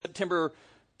September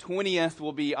 20th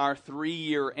will be our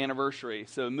 3-year anniversary.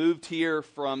 So moved here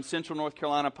from central North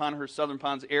Carolina, Pinehurst, Southern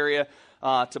Pines area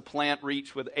to Plant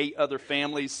Reach with 8 other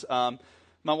families. My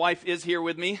wife is here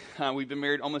with me. We've been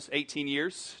married almost 18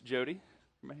 years. Jody.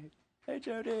 Hey,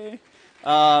 Jody.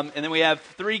 And then we have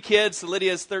 3 kids.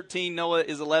 Lydia is 13, Noah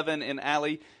is 11, and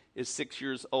Allie is 6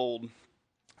 years old.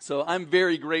 So I'm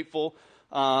very grateful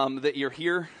that you're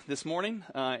here this morning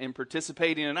and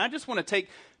participating. And I just want to take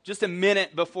just a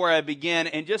minute before I begin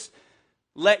and just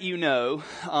let you know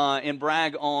and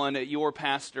brag on your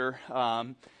pastor.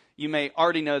 You may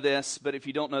already know this, but if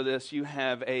you don't know this, you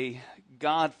have a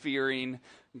God-fearing,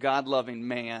 God-loving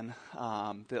man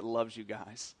that loves you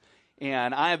guys.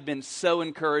 And I have been so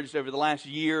encouraged over the last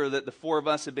year that the 4 of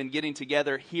us have been getting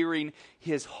together, hearing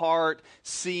his heart,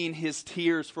 seeing his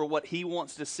tears for what he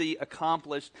wants to see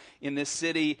accomplished in this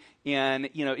city. And,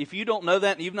 if you don't know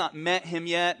that and you've not met him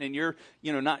yet and you're,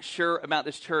 not sure about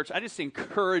this church, I just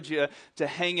encourage you to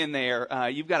hang in there.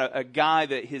 You've got a guy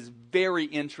that is very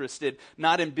interested,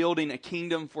 not in building a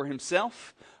kingdom for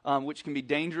himself, which can be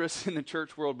dangerous in the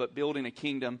church world, but building a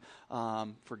kingdom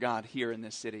for God here in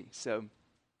this city. So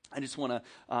I just want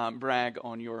to brag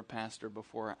on your pastor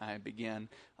before I begin,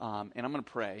 and I'm going to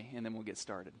pray, and then we'll get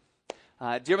started.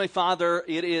 Dear Heavenly Father,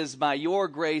 it is by your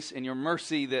grace and your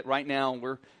mercy that right now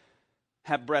we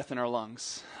have breath in our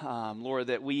lungs. Lord,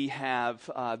 that we have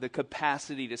the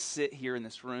capacity to sit here in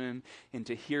this room and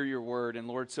to hear your word. And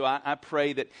Lord, so I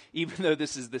pray that even though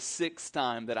this is the 6th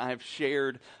time that I have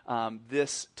shared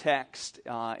this text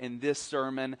in this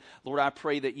sermon, Lord, I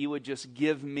pray that you would just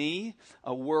give me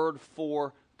a word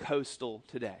for Coastal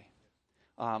today.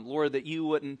 Lord, that you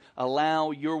wouldn't allow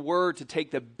your word to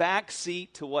take the back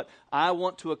seat to what I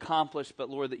want to accomplish, but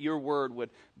Lord, that your word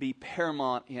would be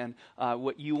paramount in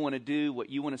what you want to do, what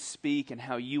you want to speak, and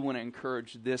how you want to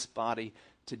encourage this body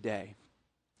today.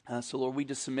 So Lord, we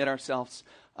just submit ourselves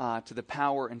to the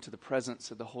power and to the presence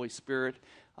of the Holy Spirit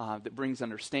that brings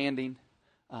understanding,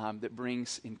 that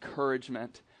brings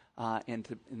encouragement, and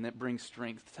that brings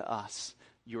strength to us,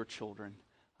 your children.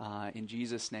 In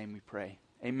Jesus' name we pray.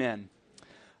 Amen.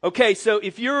 Okay, so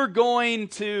if you're going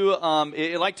to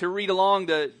like to read along,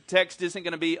 the text isn't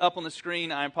going to be up on the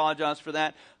screen. I apologize for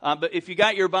that. But if you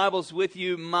got your Bibles with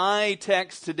you, my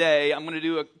text today, I'm going to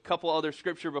do a couple other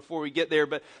scripture before we get there,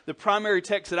 but the primary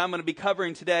text that I'm going to be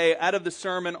covering today out of the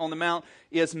Sermon on the Mount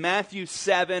is Matthew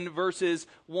 7, verses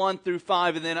 1 through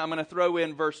 5, and then I'm going to throw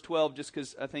in verse 12 just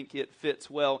because I think it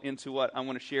fits well into what I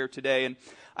want to share today. And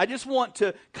I just want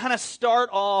to kind of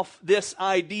start off this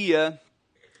idea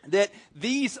that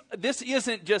this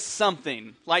isn't just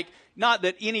something, like not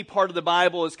that any part of the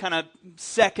Bible is kind of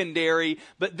secondary,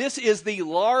 but this is the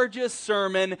largest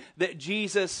sermon that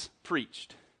Jesus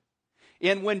preached.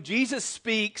 And when Jesus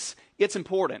speaks, it's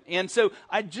important. And so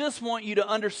I just want you to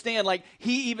understand, like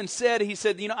he said,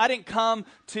 I didn't come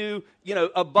to,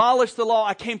 abolish the law,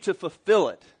 I came to fulfill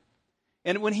it.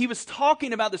 And when he was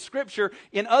talking about the scripture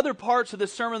in other parts of the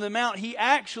Sermon on the Mount, he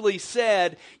actually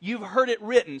said, you've heard it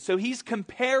written. So he's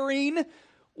comparing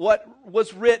what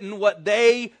was written, what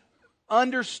they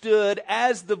understood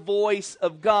as the voice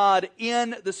of God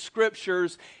in the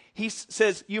scriptures. He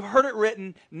says, you've heard it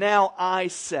written, now I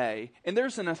say. And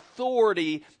there's an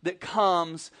authority that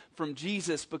comes from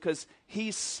Jesus because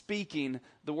he's speaking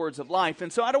the words of life.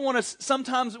 And so I don't want to,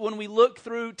 sometimes when we look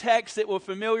through texts that we're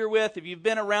familiar with, if you've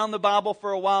been around the Bible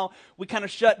for a while, we kind of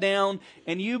shut down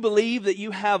and you believe that you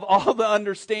have all the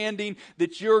understanding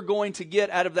that you're going to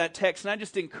get out of that text. And I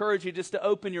just encourage you just to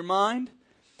open your mind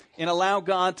and allow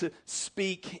God to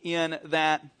speak in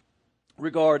that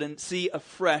regard and see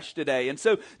afresh today. And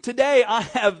so today I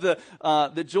have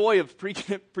the joy of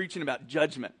preaching about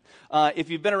judgment.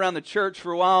 If you've been around the church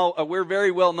for a while, we're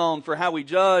very well known for how we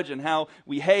judge and how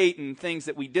we hate and things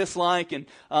that we dislike. And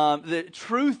the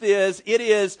truth is, it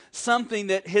is something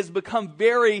that has become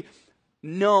very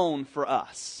known for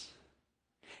us.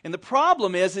 And the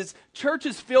problem is church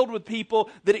is filled with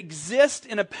people that exist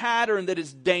in a pattern that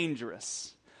is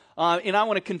dangerous. And I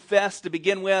want to confess to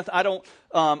begin with,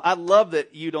 I love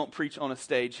that you don't preach on a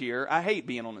stage here. I hate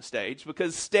being on a stage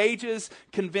because stages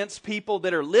convince people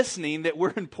that are listening that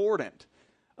we're important.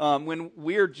 When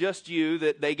we're just you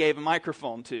that they gave a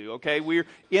microphone to, okay? We're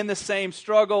in the same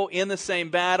struggle, in the same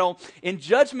battle. And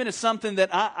judgment is something that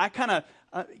I kind of,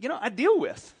 I deal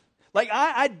with. Like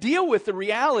I deal with the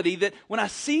reality that when I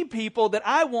see people that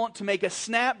I want to make a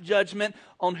snap judgment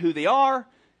on who they are,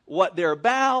 what they're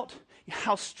about,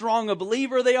 how strong a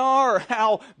believer they are, or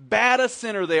how bad a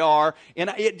sinner they are,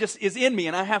 and it just is in me,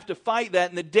 and I have to fight that.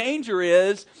 And the danger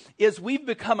is we've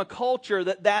become a culture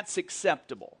that's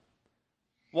acceptable.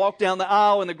 walk down the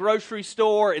aisle in the grocery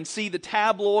store and see the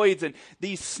tabloids and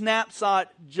these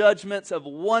snapshot judgments of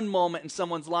one moment in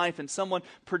someone's life and someone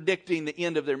predicting the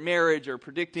end of their marriage or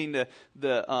predicting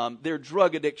their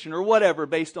drug addiction or whatever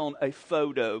based on a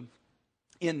photo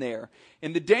in there.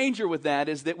 And the danger with that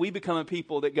is that we become a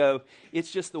people that go,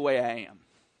 it's just the way I am.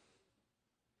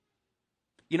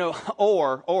 You know,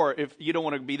 or if you don't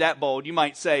want to be that bold, you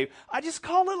might say, I just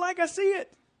call it like I see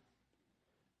it.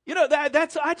 You know,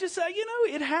 I just say,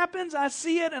 it happens, I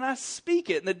see it, and I speak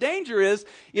it. And the danger is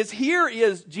here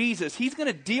is Jesus. He's going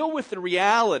to deal with the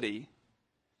reality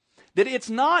that it's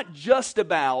not just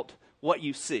about what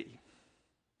you see.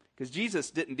 Because Jesus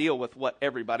didn't deal with what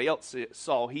everybody else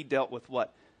saw. He dealt with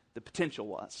what the potential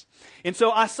was. And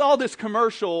so I saw this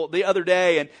commercial the other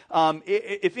day, and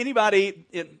if anybody,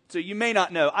 so you may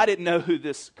not know, I didn't know who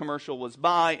this commercial was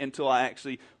by until I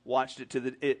actually watched it to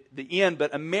the end,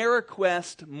 but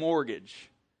AmeriQuest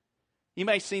Mortgage. You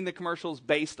may have seen the commercials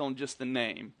based on just the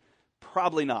name.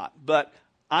 Probably not, but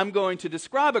I'm going to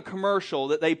describe a commercial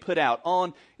that they put out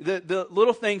on, the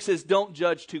little thing says, don't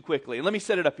judge too quickly. And let me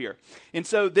set it up here. And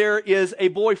so there is a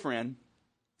boyfriend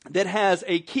that has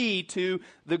a key to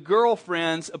the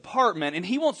girlfriend's apartment, and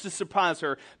he wants to surprise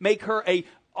her, make her a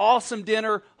awesome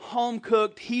dinner, home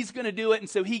cooked. He's going to do it, and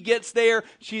so he gets there.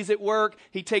 She's at work.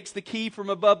 He takes the key from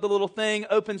above the little thing,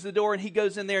 opens the door, and he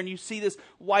goes in there, and you see this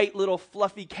white little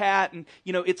fluffy cat, and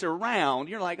it's around.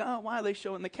 You're like, oh, why are they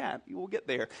showing the cat? We'll get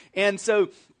there. And so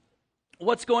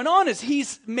what's going on is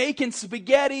he's making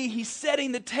spaghetti, he's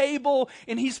setting the table,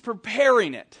 and he's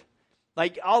preparing it.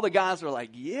 Like, all the guys are like,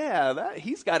 yeah,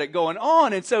 he's got it going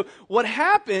on. And so what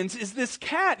happens is this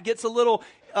cat gets a little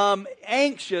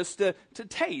anxious to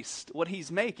taste what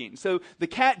he's making. So the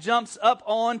cat jumps up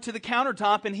onto the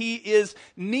countertop, and he is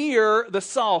near the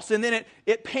sauce. And then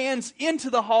it pans into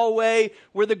the hallway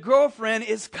where the girlfriend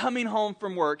is coming home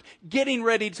from work, getting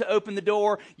ready to open the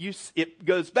door. It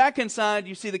goes back inside.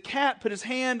 You see the cat put his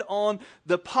hand on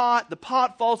the pot. The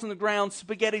pot falls on the ground.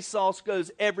 Spaghetti sauce goes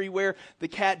everywhere. The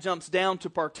cat jumps down to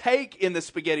partake in the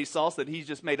spaghetti sauce that he's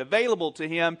just made available to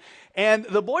him. And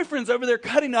the boyfriend's over there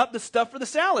cutting up the stuff for the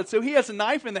salad. So he has a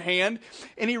knife in the hand,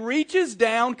 and he reaches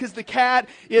down because the cat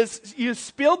you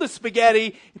spilled the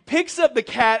spaghetti, picks up the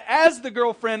cat as the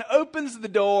girlfriend opens the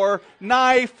door,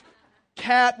 knife,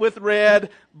 cat with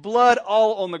red, blood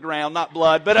all on the ground. Not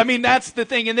blood, but I mean, that's the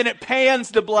thing. And then it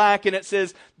pans to black, and it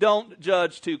says, don't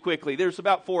judge too quickly. There's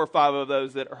about 4 or 5 of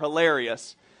those that are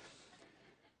hilarious.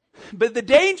 But the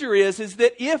danger is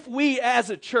that if we as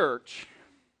a church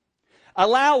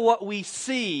allow what we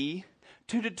see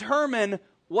to determine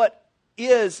what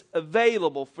is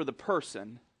available for the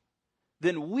person,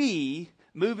 then we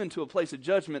move into a place of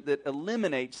judgment that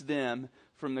eliminates them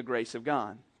from the grace of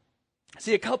God.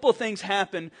 See, a couple of things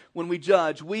happen when we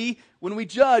judge. When we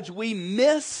judge, we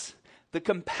miss the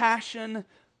compassion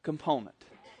component,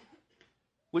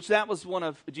 which that was one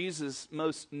of Jesus'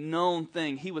 most known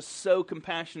thing. He was so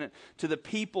compassionate to the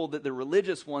people that the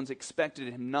religious ones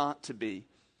expected him not to be.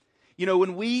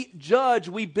 When we judge,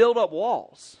 we build up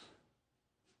walls.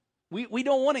 We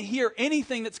don't want to hear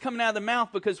anything that's coming out of the mouth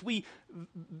because we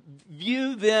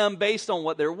view them based on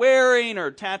what they're wearing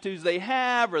or tattoos they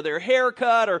have or their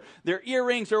haircut or their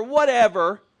earrings or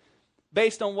whatever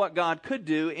based on what God could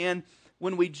do. And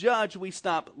when we judge, we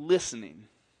stop listening,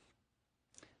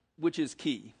 which is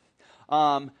key.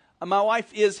 My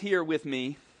wife is here with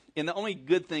me, and the only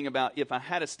good thing about if I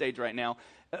had a stage right now,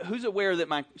 who's aware that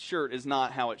my shirt is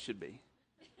not how it should be?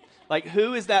 Like,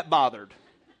 who is that bothered?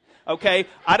 Okay,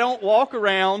 I don't walk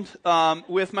around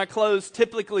with my clothes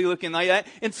typically looking like that.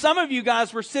 And some of you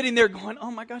guys were sitting there going, oh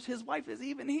my gosh, his wife is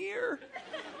even here.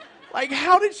 Like,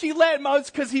 how did she let him? It's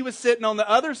because he was sitting on the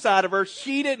other side of her.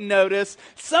 She didn't notice.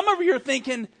 Some of you are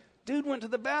thinking, dude went to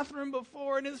the bathroom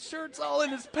before and his shirt's all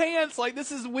in his pants. Like,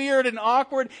 this is weird and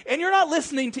awkward. And you're not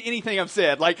listening to anything I've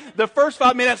said. Like, the first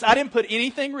 5 minutes, I didn't put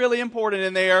anything really important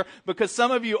in there because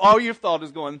some of you, all you've thought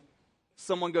is going,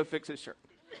 someone go fix his shirt.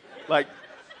 Like,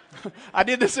 I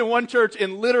did this in one church,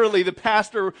 and literally the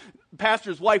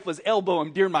pastor's wife was elbowing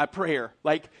him during my prayer.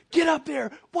 Like, get up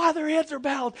there while their heads are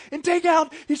bowed and take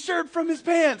out his shirt from his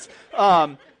pants.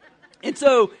 And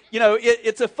so,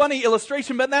 it's a funny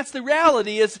illustration, but that's the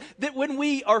reality, is that when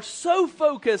we are so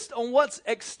focused on what's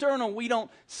external, we don't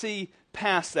see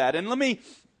past that. And let me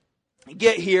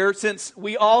get here, since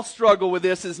we all struggle with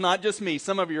this. It's not just me.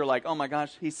 Some of you are like, oh my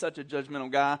gosh, he's such a judgmental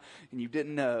guy, and you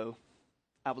didn't know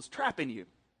I was trapping you.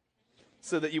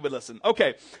 so that you would listen.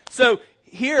 Okay, so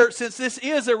here, since this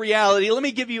is a reality, let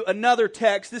me give you another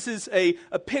text. This is a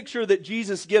picture that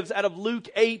Jesus gives out of Luke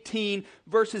 18,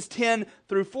 verses 10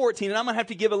 through 14. And I'm going to have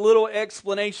to give a little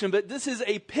explanation, but this is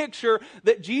a picture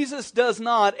that Jesus does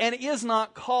not and is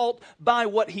not caught by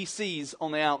what he sees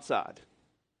on the outside.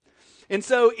 And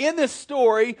so in this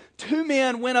story, two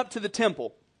men went up to the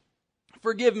temple.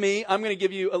 Forgive me, I'm going to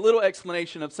give you a little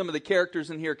explanation of some of the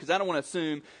characters in here because I don't want to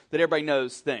assume that everybody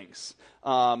knows things.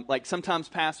 Like sometimes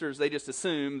pastors, they just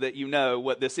assume that you know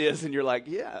what this is and you're like,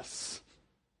 yes.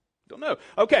 Don't know.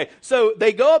 Okay, so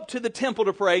they go up to the temple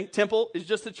to pray. Temple is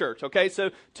just the church, okay? So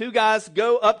two guys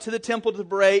go up to the temple to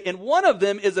pray, and one of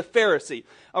them is a Pharisee.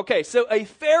 Okay, so a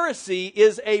Pharisee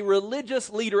is a religious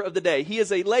leader of the day. He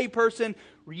is a lay person,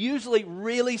 usually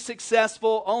really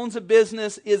successful, owns a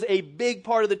business, is a big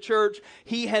part of the church.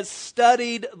 He has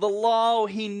studied the law.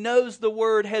 He knows the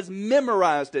word, has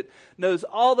memorized it, knows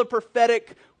all the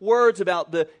prophetic words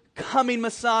about the coming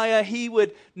Messiah. He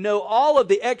would know all of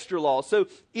the extra laws. So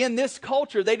in this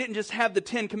culture, they didn't just have the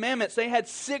 10 commandments. They had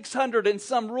 600 and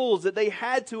some rules that they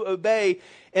had to obey.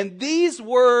 And these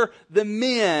were the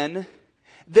men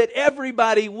that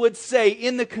everybody would say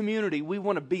in the community, we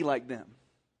want to be like them.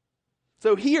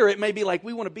 So here it may be like,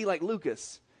 we want to be like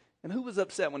Lucas. And who was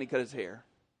upset when he cut his hair?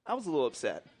 I was a little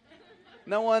upset.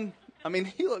 No one? I mean,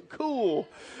 he looked cool.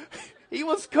 He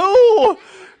was cool.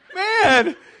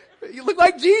 Man, you look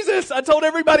like Jesus. I told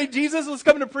everybody Jesus was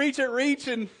coming to preach at Reach,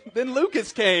 and then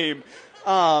Lucas came.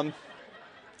 And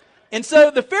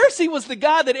so the Pharisee was the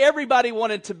guy that everybody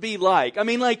wanted to be like. I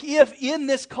mean, like if in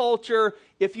this culture,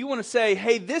 if you want to say,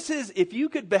 hey, this is, if you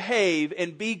could behave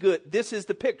and be good, this is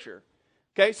the picture.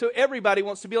 Okay, so everybody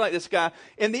wants to be like this guy.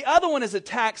 And the other one is a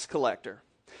tax collector.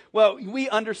 Well, we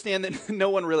understand that no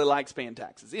one really likes paying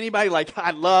taxes. Anybody like,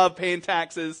 I love paying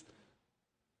taxes?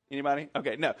 Anybody?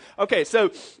 Okay, no. Okay,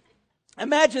 so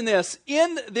imagine this.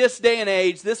 In this day and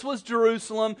age, this was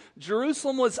Jerusalem.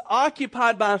 Jerusalem was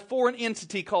occupied by a foreign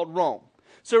entity called Rome.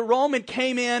 So Rome had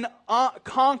came in,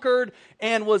 conquered,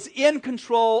 and was in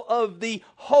control of the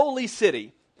holy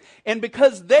city. And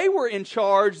because they were in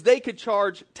charge, they could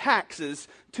charge taxes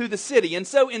to the city. And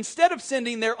so instead of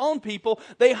sending their own people,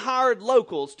 they hired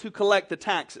locals to collect the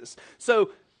taxes.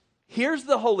 So here's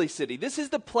the holy city. This is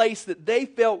the place that they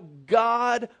felt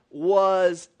God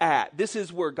was at. This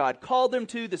is where God called them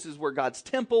to. This is where God's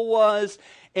temple was.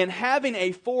 And having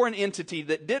a foreign entity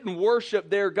that didn't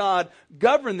worship their God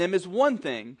govern them is one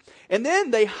thing. And then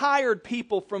they hired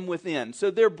people from within, so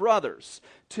their brothers,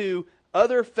 to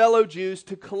other fellow Jews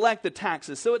to collect the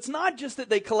taxes. So it's not just that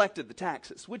they collected the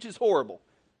taxes, which is horrible,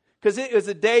 because it is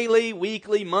a daily,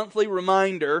 weekly, monthly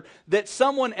reminder that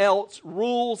someone else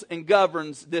rules and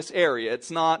governs this area. It's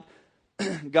not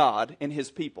God and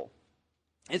his people.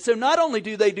 And so not only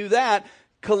do they do that,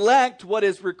 collect what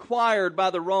is required by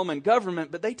the Roman government,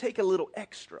 but they take a little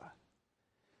extra.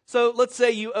 So let's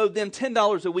say you owed them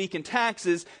 $10 a week in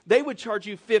taxes. They would charge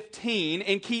you $15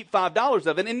 and keep $5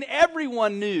 of it. And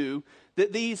everyone knew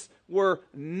that these were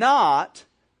not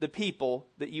the people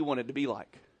that you wanted to be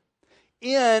like.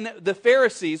 In the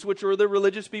Pharisees, which were the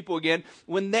religious people again,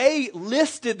 when they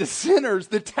listed the sinners,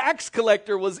 the tax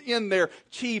collector was in their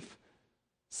chief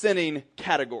sinning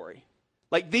category.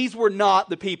 Like these were not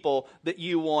the people that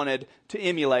you wanted to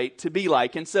emulate, to be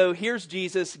like. And so here's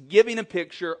Jesus giving a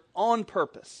picture on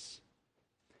purpose,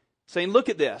 saying, look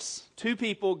at this. Two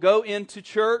people go into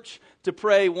church to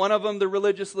pray. One of them, the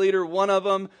religious leader. One of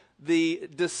them, the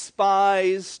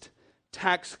despised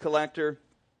tax collector.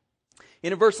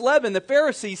 And in verse 11, the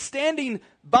Pharisee standing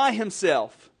by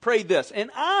himself prayed this. And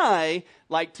I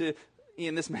like to,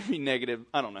 and this may be negative,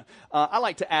 I don't know. I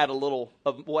like to add a little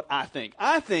of what I think.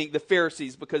 I think the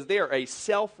Pharisees, because they are a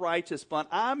self-righteous bunch,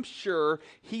 I'm sure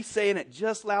he's saying it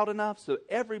just loud enough so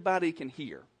everybody can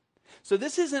hear. So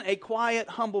this isn't a quiet,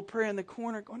 humble prayer in the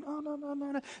corner going, oh,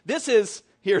 no. This is,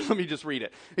 here, let me just read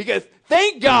it. He goes,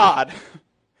 thank God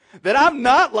that I'm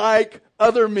not like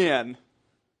other men.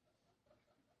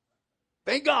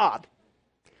 Thank God.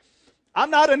 I'm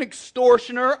not an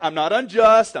extortioner. I'm not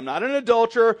unjust. I'm not an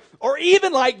adulterer. Or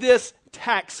even like this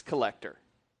tax collector.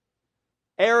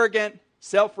 Arrogant,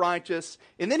 self-righteous.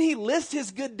 And then he lists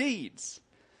his good deeds.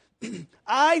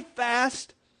 I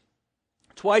fast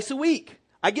twice a week.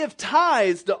 I give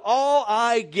tithes to all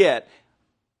I get.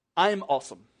 I am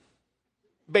awesome.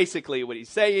 Basically what he's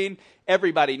saying.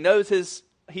 Everybody knows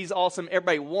he's awesome.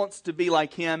 Everybody wants to be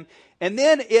like him. And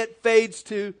then it fades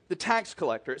to the tax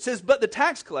collector. It says, but the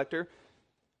tax collector,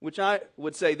 which I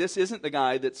would say this isn't the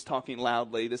guy that's talking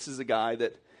loudly. This is a guy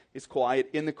that is quiet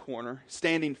in the corner,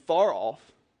 standing far off,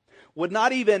 would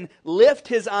not even lift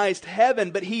his eyes to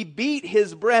heaven, but he beat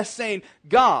his breast, saying,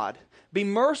 God, be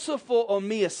merciful on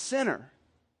me, a sinner.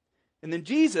 And then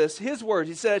Jesus, his words,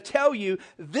 he said, I tell you,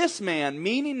 this man,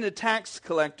 meaning the tax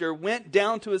collector, went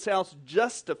down to his house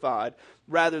justified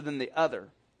rather than the other.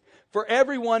 For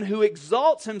everyone who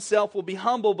exalts himself will be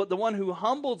humble, but the one who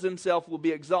humbles himself will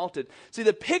be exalted. See,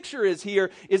 the picture is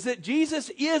that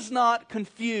Jesus is not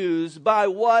confused by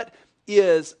what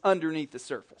is underneath the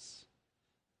surface.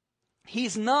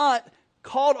 He's not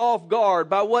caught off guard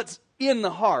by what's in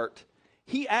the heart.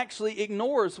 He actually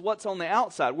ignores what's on the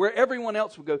outside, where everyone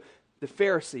else would go, the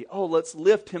Pharisee, oh, let's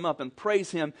lift him up and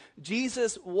praise him.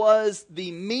 Jesus was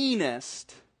the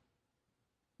meanest,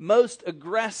 most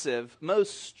aggressive,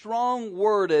 most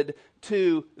strong-worded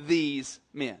to these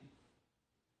men.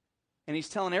 And he's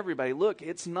telling everybody, look,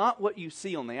 it's not what you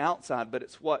see on the outside, but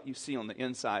it's what you see on the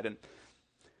inside. And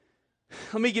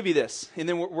let me give you this, and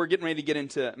then we're getting ready to get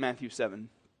into Matthew 7.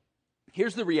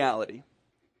 Here's the reality,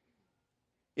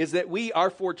 is that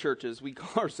our four churches, we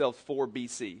call ourselves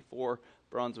 4BC, 4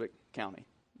 Brunswick County.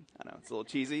 I know, it's a little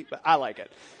cheesy, but I like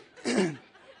it.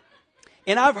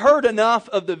 And I've heard enough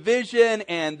of the vision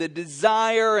and the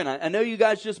desire, and I know you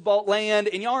guys just bought land,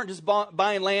 and you aren't just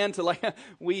buying land to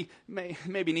we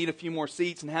maybe need a few more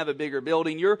seats and have a bigger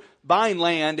building. You're buying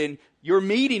land, and you're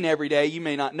meeting every day. You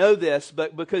may not know this,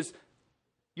 but because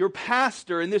your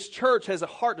pastor in this church has a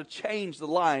heart to change the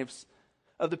lives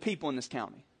of the people in this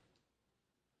county.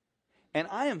 And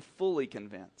I am fully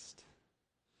convinced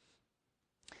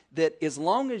that as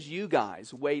long as you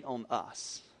guys wait on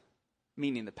us,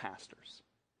 meaning the pastors,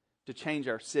 to change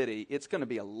our city, it's going to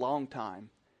be a long time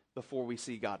before we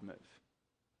see God move.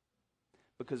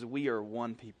 Because we are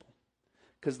one people.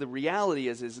 Because the reality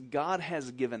is God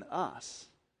has given us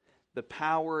the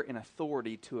power and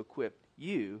authority to equip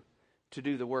you to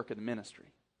do the work of the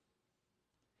ministry.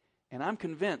 And I'm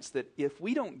convinced that if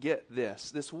we don't get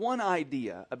this one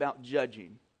idea about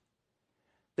judging,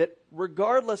 that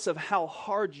regardless of how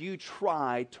hard you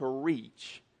try to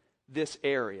reach this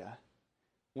area,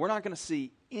 we're not going to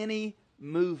see any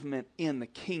movement in the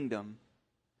kingdom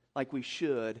like we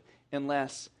should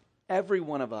unless every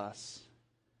one of us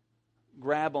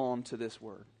grab on to this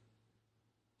word.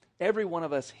 Every one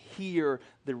of us hear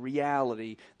the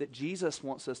reality that Jesus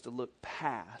wants us to look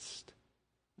past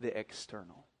the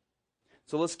external.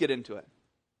 So let's get into it.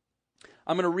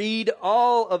 I'm going to read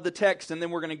all of the text, and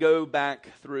then we're going to go back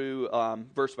through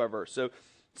verse by verse. So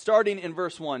starting in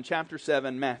verse 1, chapter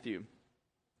 7, Matthew.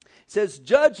 It says,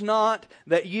 judge not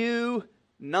that you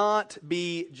not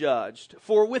be judged.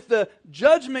 For with the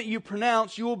judgment you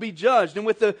pronounce, you will be judged. And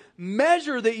with the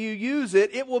measure that you use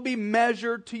it will be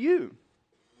measured to you.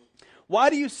 Why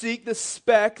do you seek the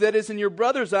speck that is in your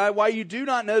brother's eye, while you do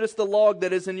not notice the log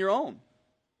that is in your own?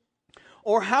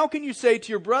 Or how can you say to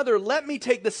your brother, let me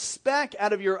take the speck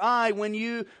out of your eye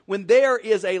when there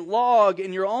is a log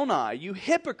in your own eye? You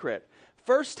hypocrite.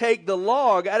 First take the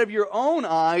log out of your own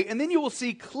eye, and then you will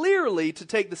see clearly to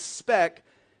take the speck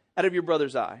out of your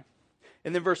brother's eye.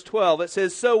 And then verse 12, it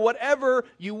says, so whatever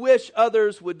you wish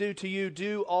others would do to you,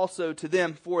 do also to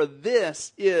them, for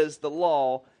this is the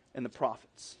law and the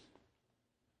prophets.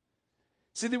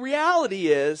 See, the reality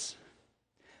is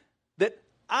that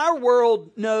our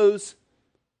world knows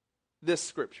this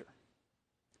scripture,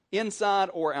 inside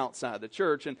or outside the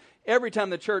church. And every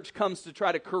time the church comes to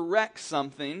try to correct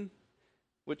something,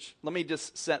 which let me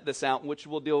just set this out, which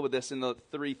we'll deal with this in the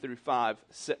 3 through 5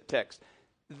 text.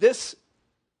 This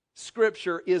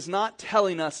scripture is not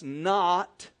telling us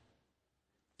not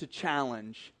to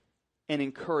challenge and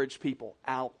encourage people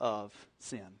out of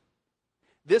sin.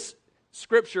 This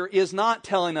Scripture is not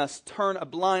telling us turn a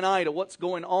blind eye to what's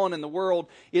going on in the world.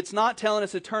 It's not telling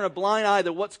us to turn a blind eye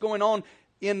to what's going on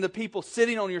in the people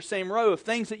sitting on your same row, of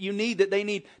things that you need, that they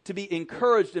need to be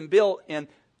encouraged and built and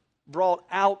brought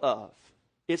out of.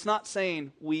 It's not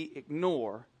saying we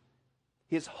ignore.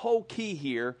 His whole key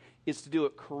here is to do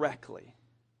it correctly.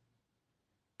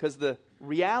 Because the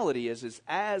reality is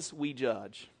as we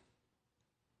judge,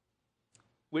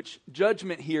 which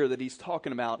judgment here that he's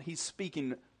talking about, he's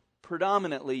speaking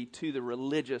predominantly to the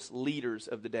religious leaders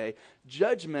of the day.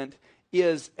 Judgment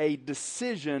is a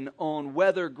decision on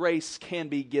whether grace can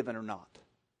be given or not.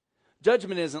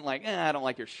 Judgment isn't like, I don't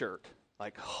like your shirt.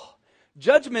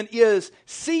 Judgment is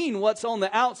seeing what's on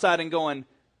the outside and going,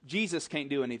 Jesus can't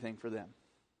do anything for them.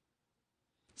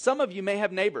 Some of you may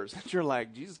have neighbors that you're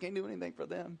like, Jesus can't do anything for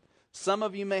them. Some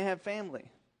of you may have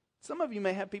family. Some of you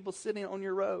may have people sitting on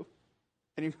your row.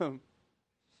 And you go,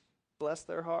 bless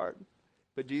their heart.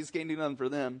 But Jesus can't do nothing for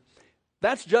them.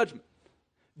 That's judgment.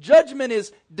 Judgment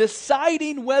is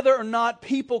deciding whether or not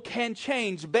people can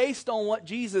change based on what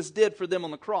Jesus did for them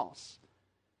on the cross.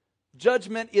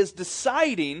 Judgment is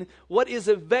deciding what is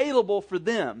available for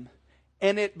them,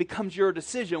 and it becomes your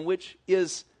decision, which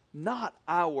is not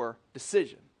our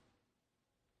decision.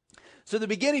 So the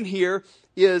beginning here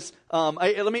is,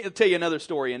 let me tell you another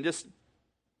story, and just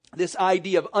this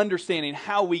idea of understanding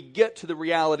how we get to the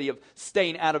reality of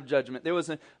staying out of judgment. There was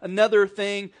another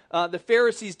thing. The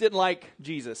Pharisees didn't like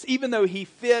Jesus, even though he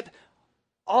fit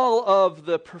all of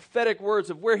the prophetic words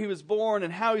of where he was born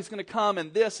and how he's going to come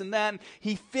and this and that. And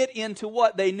he fit into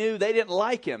what they knew. They didn't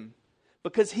like him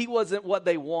because he wasn't what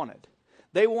they wanted.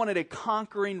 They wanted a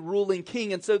conquering, ruling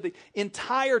king. And so the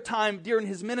entire time during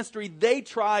his ministry, they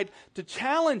tried to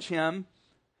challenge him.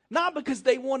 Not because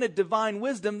they wanted divine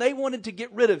wisdom, they wanted to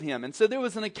get rid of him. And so there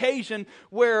was an occasion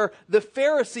where the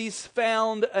Pharisees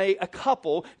found a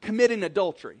couple committing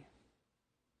adultery.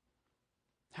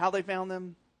 How they found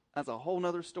them, that's a whole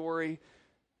other story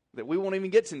that we won't even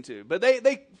get into. But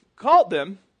they caught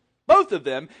them, both of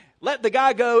them, let the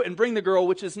guy go and bring the girl,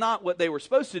 which is not what they were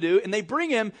supposed to do. And they bring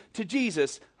him to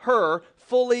Jesus, her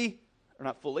fully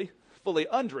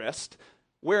undressed,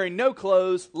 wearing no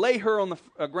clothes, lay her on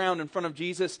the ground in front of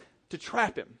Jesus to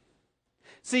trap him.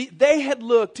 See, they had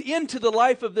looked into the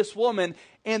life of this woman,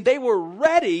 and they were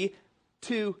ready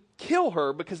to kill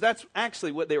her, because that's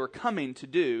actually what they were coming to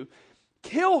do.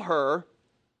 Kill her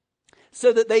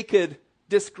so that they could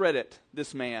discredit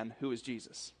this man who is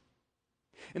Jesus.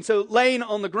 And so laying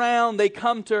on the ground, they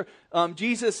come to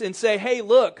Jesus and say, hey,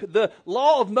 look, the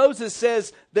law of Moses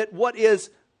says that what is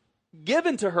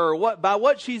given to her, by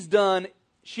what she's done,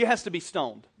 she has to be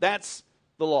stoned. That's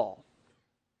the law.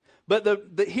 But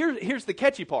here's the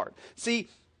catchy part. See,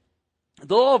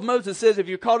 the law of Moses says if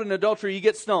you're caught in adultery, you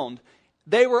get stoned.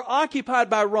 They were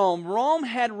occupied by Rome. Rome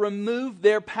had removed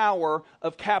their power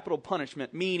of capital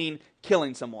punishment, meaning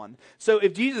killing someone. So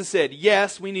if Jesus said,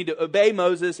 yes, we need to obey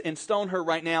Moses and stone her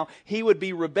right now, he would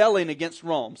be rebelling against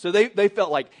Rome. So they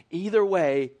felt like, either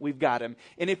way, we've got him.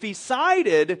 And if he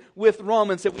sided with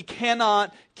Rome and said, we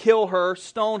cannot kill her,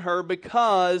 stone her,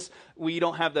 because we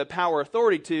don't have the power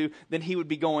authority to, then he would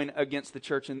be going against the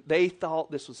church. And they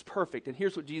thought this was perfect. And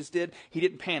here's what Jesus did. He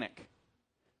didn't panic.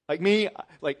 Like me,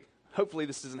 hopefully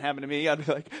this doesn't happen to me. I'd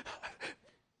be like,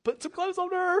 put some clothes on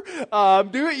her.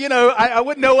 Do it, I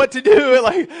wouldn't know what to do.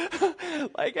 Like,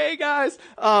 hey guys.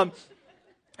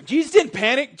 Jesus didn't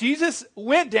panic. Jesus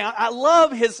went down. I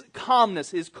love his calmness,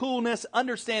 his coolness,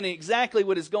 understanding exactly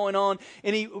what is going on.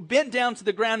 And he bent down to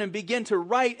the ground and began to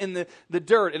write in the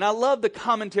dirt. And I love the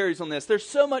commentaries on this. There's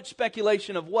so much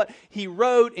speculation of what he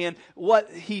wrote and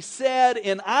what he said.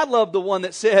 And I love the one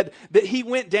that said that he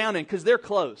went down in, because they're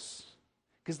close.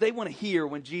 Because they want to hear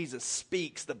when Jesus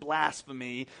speaks the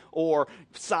blasphemy or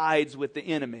sides with the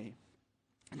enemy.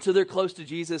 And so they're close to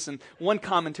Jesus, and one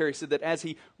commentary said that as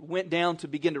he went down to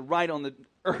begin to write on the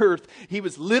earth, he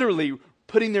was literally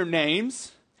putting their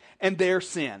names and their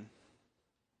sin.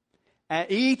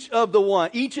 At each of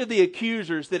the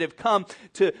accusers that have come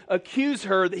to accuse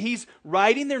her, that he's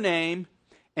writing their name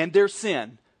and their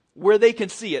sin, where they can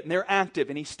see it, and they're active.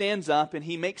 And he stands up and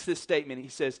he makes this statement. He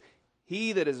says,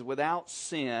 he that is without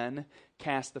sin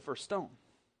cast the first stone.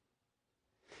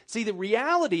 See, the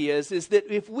reality is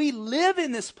that if we live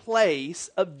in this place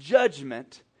of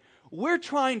judgment, we're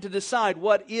trying to decide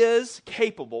what is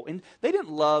capable. And they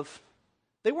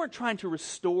weren't trying to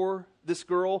restore this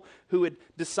girl who had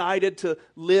decided to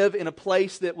live in a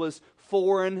place that was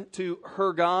foreign to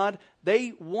her God.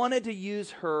 They wanted to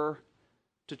use her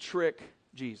to trick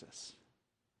Jesus.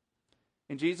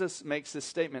 And Jesus makes this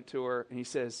statement to her, and he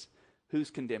says,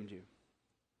 "Who's condemned you?"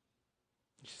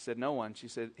 She said, "No one."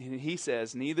 He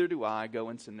says, "Neither do I. Go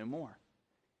and sin no more."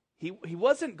 He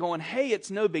wasn't going, "Hey,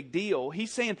 it's no big deal."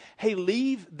 He's saying, "Hey,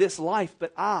 leave this life,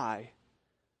 but I,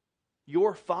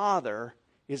 your Father,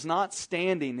 is not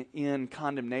standing in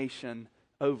condemnation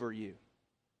over you."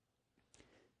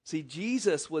 See,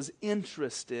 Jesus was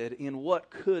interested in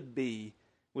what could be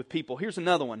with people. Here's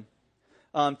another one.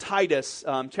 Titus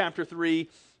chapter 3,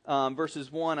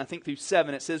 verses 1, I think through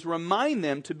 7, it says, "Remind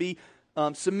them to be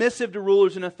submissive to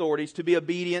rulers and authorities, to be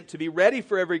obedient, to be ready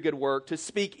for every good work, to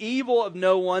speak evil of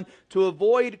no one, to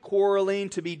avoid quarreling,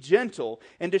 to be gentle,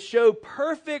 and to show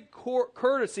perfect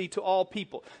courtesy to all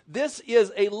people." This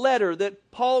is a letter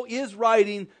that Paul is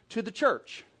writing to the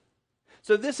church.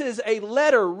 So this is a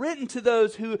letter written to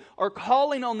those who are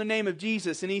calling on the name of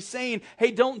Jesus. And he's saying,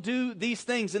 hey, don't do these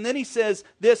things. And then he says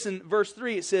this in verse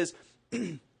 3. It says,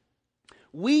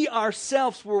 "We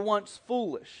ourselves were once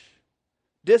foolish,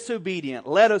 disobedient,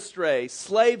 led astray,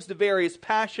 slaves to various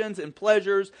passions and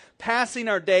pleasures, passing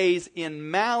our days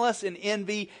in malice and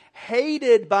envy,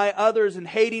 hated by others and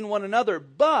hating one another.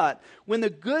 But when the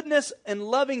goodness and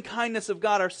loving kindness of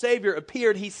God our Savior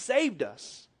appeared, He saved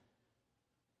us.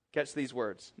 Catch these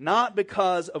words. Not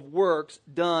because of works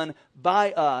done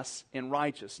by us in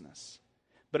righteousness,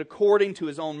 but according to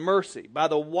His own mercy, by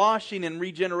the washing and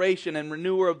regeneration and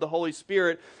renewer of the Holy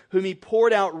Spirit, whom He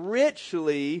poured out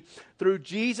richly through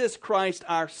Jesus Christ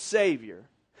our Savior,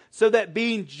 so that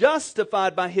being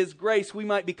justified by His grace, we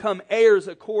might become heirs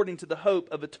according to the hope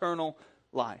of eternal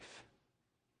life.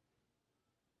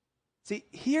 See,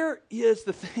 here is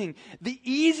the thing. The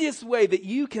easiest way that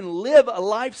you can live a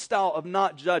lifestyle of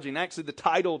not judging, actually the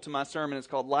title to my sermon is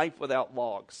called Life Without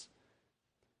Logs.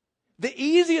 The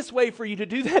easiest way for you to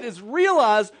do that is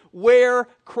realize where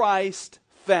Christ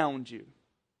found you.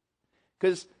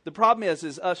 Because the problem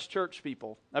is us church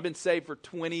people, I've been saved for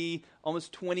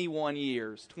almost 21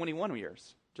 years. 21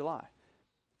 years, July.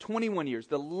 21 years.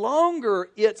 The longer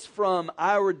it's from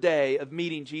our day of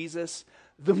meeting Jesus,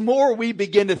 the more we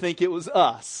begin to think it was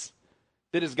us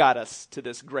that has got us to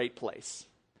this great place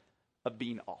of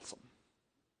being awesome.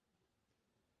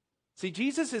 See,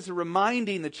 Jesus is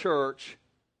reminding the church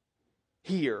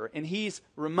here, and He's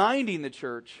reminding the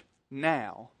church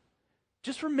now.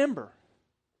 Just remember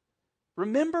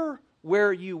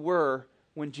where you were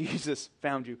when Jesus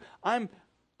found you. I'm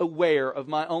aware of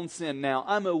my own sin now.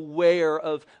 I'm aware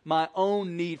of my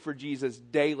own need for Jesus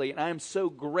daily, and I am so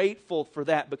grateful for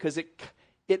that because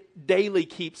it daily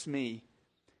keeps me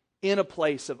in a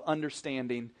place of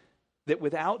understanding that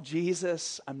without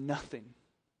Jesus, I'm nothing.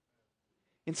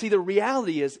 And see, the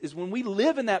reality is when we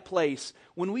live in that place,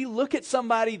 when we look at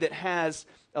somebody that has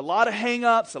a lot of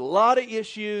hang-ups, a lot of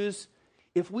issues,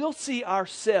 if we'll see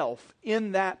ourselves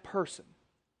in that person,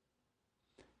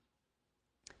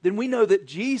 then we know that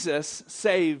Jesus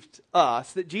saved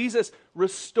us, that Jesus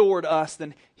restored us,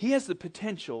 then He has the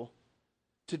potential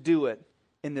to do it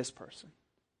in this person.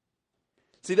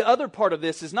 See, the other part of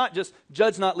this is not just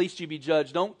judge not lest you be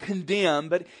judged, don't condemn,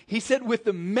 but He said with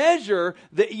the measure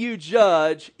that you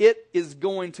judge, it is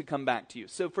going to come back to you.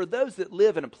 So for those that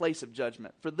live in a place of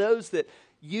judgment, for those that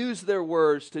use their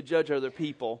words to judge other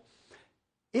people,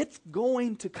 it's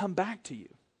going to come back to you.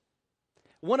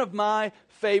 One of my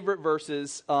favorite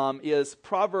verses is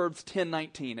Proverbs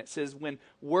 10:19. It says, when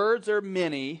words are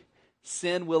many,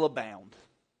 sin will abound.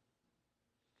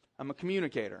 I'm a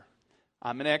communicator.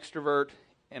 I'm an extrovert.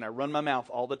 And I run my mouth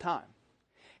all the time.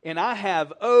 And I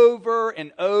have over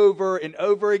and over and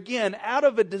over again, out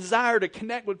of a desire to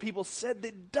connect with people, said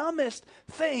the dumbest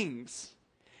things.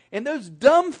 And those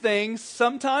dumb things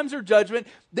sometimes are judgment.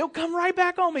 They'll come right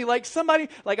back on me. Like somebody,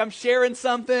 like I'm sharing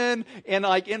something, and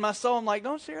like in my soul, I'm like,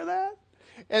 don't share that.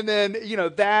 And then,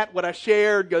 what I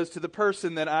shared goes to the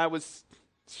person that I was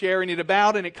sharing it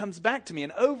about, and it comes back to me.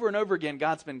 And over again,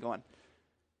 God's been going,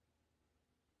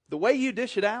 the way you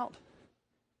dish it out,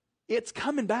 it's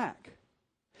coming back.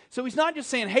 So He's not just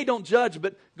saying, hey, don't judge,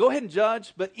 but go ahead and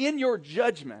judge. But in your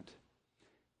judgment,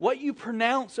 what you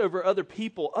pronounce over other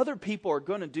people are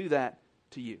going to do that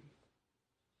to you.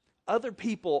 Other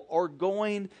people are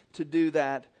going to do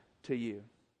that to you.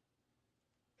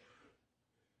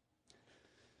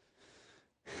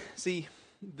 See,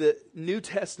 the New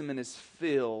Testament is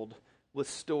filled with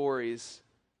stories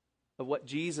of what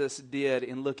Jesus did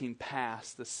in looking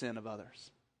past the sin of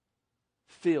others.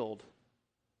 Filled.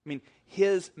 I mean,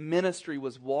 His ministry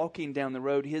was walking down the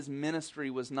road. His ministry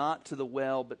was not to the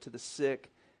well, but to the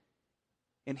sick.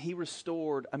 And He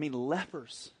restored,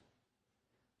 lepers.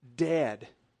 Dead.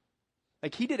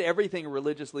 Like He did everything a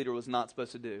religious leader was not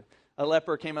supposed to do. A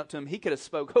leper came up to Him. He could have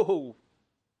spoke, oh,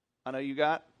 I know you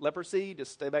got leprosy.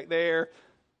 Just stay back there.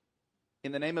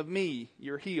 In the name of me,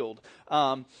 you're healed.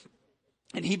 And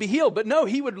he'd be healed. But no,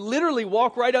 He would literally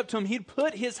walk right up to him. He'd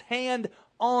put His hand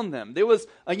on them. There was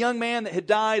a young man that had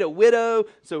died, a widow.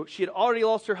 So she had already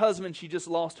lost her husband. She just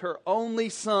lost her only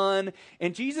son.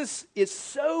 And Jesus is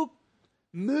so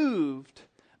moved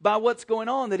by what's going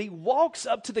on that He walks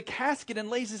up to the casket and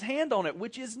lays His hand on it,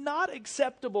 which is not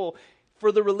acceptable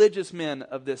for the religious men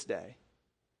of this day.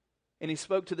 And He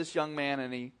spoke to this young man,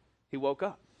 and he woke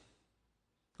up.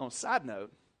 On a side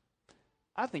note,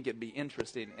 I think it'd be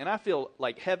interesting, and I feel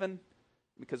like heaven,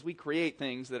 because we create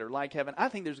things that are like heaven, I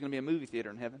think there's going to be a movie theater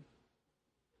in heaven.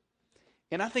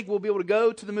 And I think we'll be able to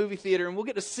go to the movie theater and we'll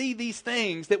get to see these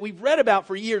things that we've read about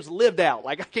for years lived out.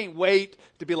 Like, I can't wait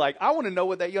to be like, I want to know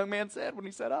what that young man said when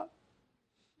he sat up.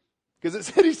 Because it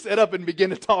said he sat up and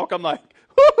began to talk. I'm like,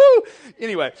 whoo-hoo!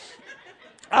 Anyway,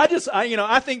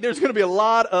 I think there's going to be a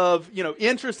lot of,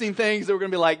 interesting things that we're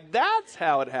going to be like, that's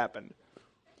how it happened.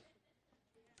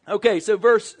 Okay, so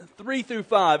verse 3 through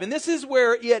 5, and this is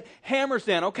where it hammers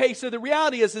down. Okay, so the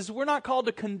reality is we're not called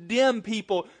to condemn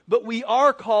people, but we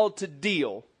are called to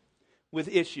deal with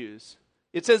issues.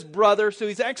 It says brother, so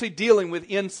he's actually dealing with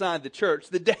inside the church.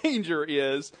 The danger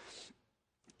is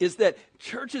that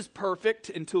church is perfect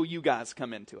until you guys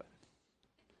come into it.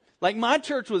 Like my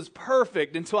church was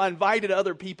perfect until I invited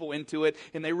other people into it,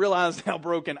 and they realized how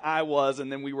broken I was,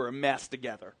 and then we were a mess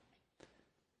together.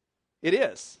 It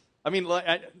is. I mean,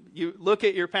 you look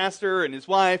at your pastor and his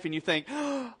wife and you think,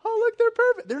 oh, look, they're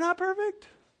perfect. They're not perfect.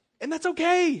 And that's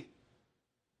okay.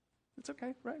 It's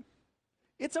okay, right?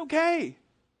 It's okay.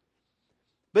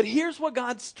 But here's what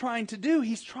God's trying to do.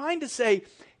 He's trying to say,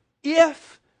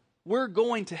 if we're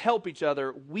going to help each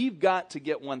other, we've got to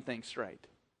get one thing straight.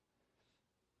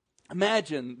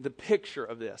 Imagine the picture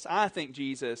of this. I think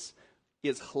Jesus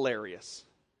is hilarious.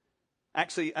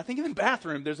 Actually, I think in the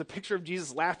bathroom, there's a picture of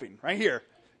Jesus laughing right here.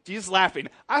 Jesus laughing.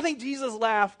 I think Jesus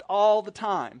laughed all the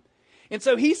time. And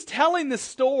so he's telling this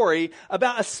story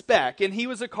about a speck. And he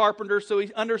was a carpenter, so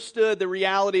he understood the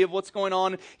reality of what's going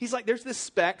on. He's like, there's this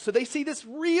speck. So they see this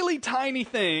really tiny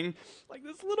thing, like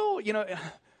this little,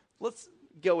 let's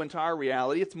go into our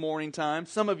reality. It's morning time.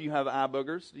 Some of you have eye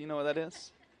boogers. Do you know what that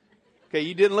is? Okay,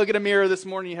 you didn't look at a mirror this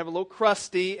morning. You have a little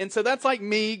crusty. And so that's like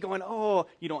me going, oh,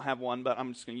 you don't have one, but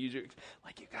I'm just going to use it.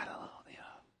 Like you got a little.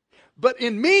 But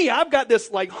in me, I've got this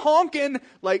like honking,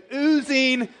 like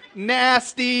oozing,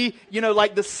 nasty,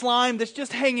 like the slime that's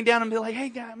just hanging down and be like, hey,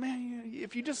 God, man,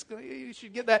 if you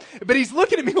should get that. But he's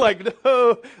looking at me like,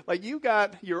 no, like you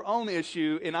got your own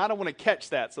issue and I don't want to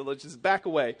catch that. So let's just back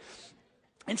away.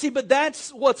 And see, but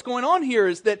that's what's going on here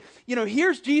is that,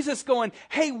 here's Jesus going,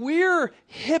 hey, we're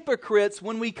hypocrites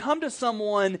when we come to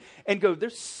someone and go,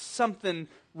 there's something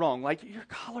wrong. Like your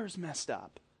collar's messed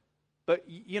up. But,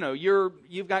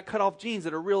 you've got cut off jeans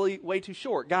that are really way too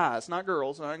short. Guys, not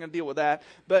girls. I'm not going to deal with that.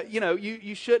 But,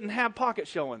 you shouldn't have pockets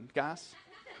showing, guys.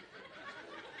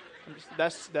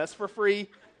 That's for free.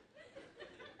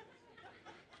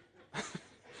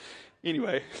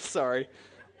 Anyway, sorry.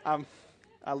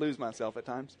 I lose myself at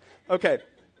times. Okay.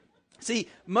 See,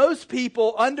 most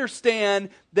people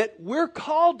understand that we're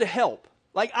called to help.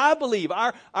 Like I believe,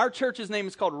 our church's name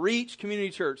is called Reach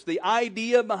Community Church. The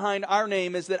idea behind our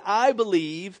name is that I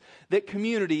believe that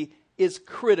community is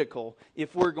critical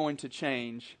if we're going to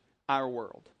change our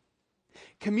world.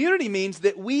 Community means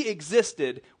that we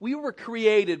existed, we were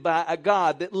created by a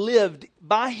God that lived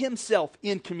by himself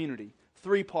in community.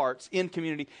 3 parts in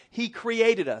community. He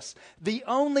created us. The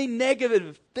only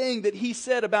negative thing that he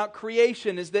said about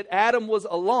creation is that Adam was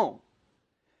alone.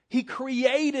 He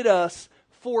created us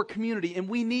for community, and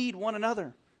we need one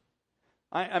another.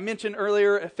 I mentioned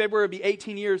earlier, February will be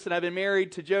 18 years that I've been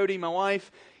married to Jody, my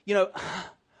wife.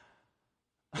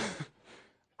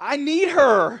 I need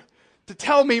her to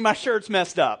tell me my shirt's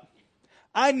messed up.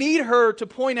 I need her to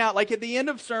point out, like at the end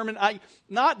of sermon,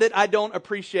 not that I don't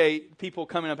appreciate people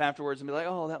coming up afterwards and be like,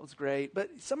 oh, that was great. But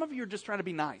some of you are just trying to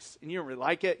be nice, and you don't really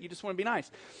like it. You just want to be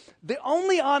nice. The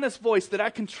only honest voice that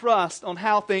I can trust on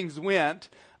how things went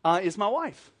is my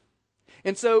wife.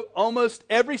 And so almost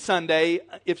every Sunday,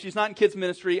 if she's not in kids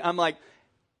ministry, I'm like,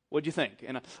 what'd you think?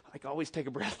 And I always take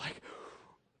a breath like,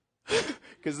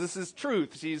 because this is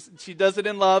truth. She does it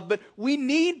in love. But we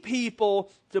need people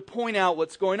to point out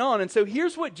what's going on. And so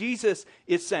here's what Jesus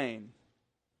is saying.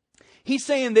 He's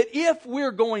saying that if we're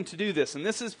going to do this, and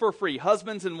this is for free,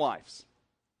 husbands and wives.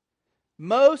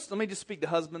 Let me just speak to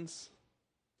husbands,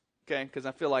 okay, because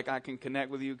I feel like I can connect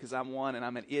with you because I'm one and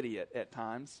I'm an idiot at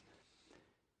times.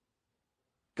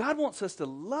 God wants us to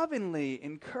lovingly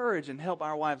encourage and help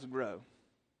our wives grow.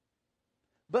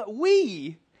 But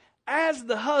we, as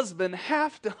the husband,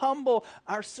 have to humble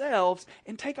ourselves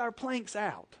and take our planks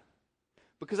out.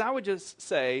 Because I would just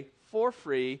say, for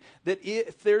free, that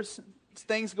if there's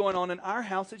things going on in our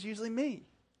house, it's usually me.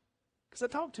 Because I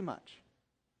talk too much.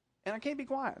 And I can't be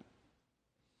quiet.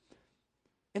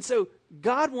 And so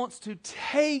God wants to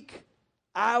take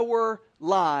our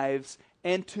lives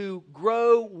and to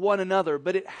grow one another,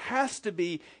 but it has to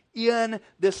be in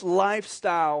this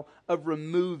lifestyle of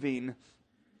removing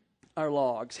our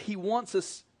logs. He wants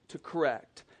us to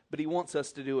correct, but he wants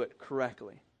us to do it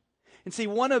correctly. And see,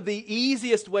 one of the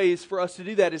easiest ways for us to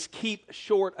do that is keep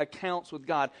short accounts with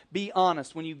God. Be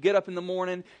honest. When you get up in the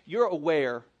morning, you're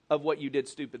aware of what you did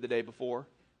stupid the day before.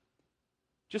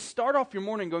 Just start off your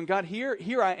morning going, God,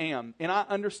 here I am, and I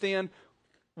understand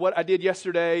what I did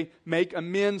yesterday. Make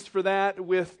amends for that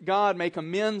with God. Make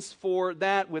amends for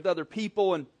that with other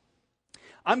people. And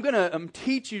I'm going to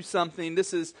teach you something.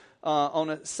 This is on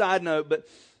a side note, but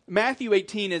Matthew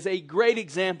 18 is a great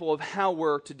example of how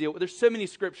we're to deal with. There's so many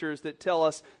scriptures that tell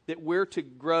us that we're to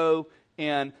grow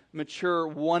and mature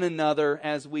one another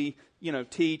as we,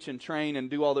 teach and train and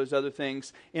do all those other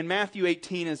things. And Matthew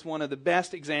 18 is one of the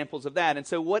best examples of that. And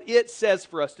so what it says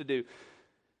for us to do,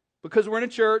 because we're in a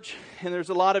church and there's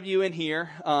a lot of you in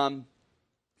here,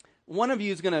 one of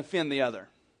you is going to offend the other.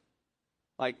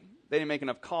 Like, they didn't make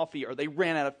enough coffee, or they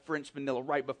ran out of French vanilla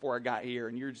right before I got here,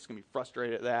 and you're just going to be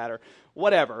frustrated at that, or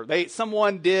whatever.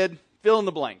 Someone did, fill in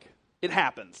the blank. It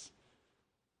happens.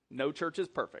 No church is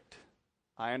perfect.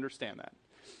 I understand that.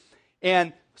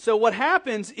 And so what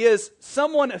happens is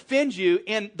someone offends you,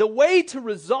 and the way to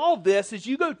resolve this is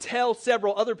you go tell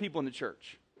several other people in the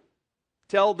church.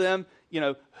 Tell them,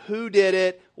 who did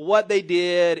it, what they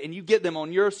did, and you get them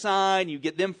on your side, you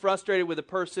get them frustrated with the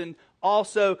person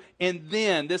also, and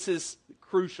then, this is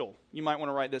crucial, you might want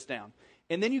to write this down,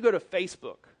 and then you go to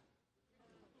Facebook,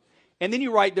 and then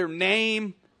you write their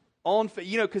name on,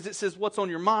 because it says what's on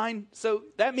your mind, so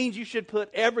that means you should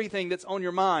put everything that's on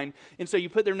your mind, and so you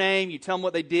put their name, you tell them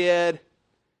what they did,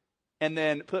 and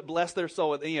then put bless their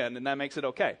soul at the end, and that makes it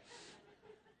okay.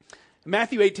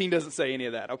 Matthew 18 doesn't say any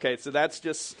of that, okay, so that's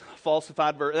just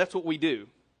falsified verse, that's what we do.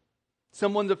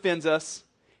 Someone offends us.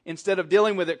 Instead of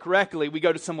dealing with it correctly, we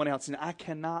go to someone else and I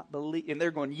cannot believe, and they're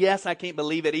going, yes, I can't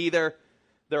believe it either.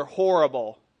 They're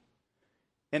horrible.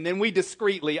 And then we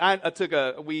discreetly,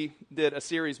 we did a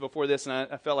series before this, and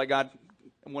I felt like God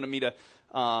wanted me to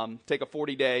take a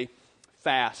 40-day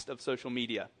fast of social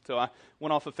media. So I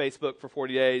went off of Facebook for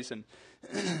 40 days, and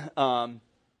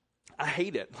I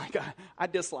hate it. Like I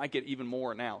dislike it even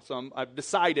more now. So I've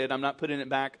decided I'm not putting it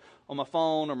back on my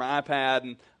phone or my iPad,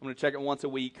 and I'm going to check it once a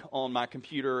week on my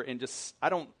computer. And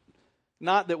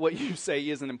not that what you say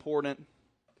isn't important,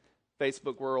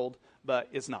 Facebook world, but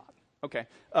it's not. Okay.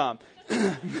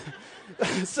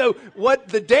 So what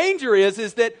the danger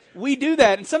is that we do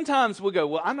that, and sometimes we'll go,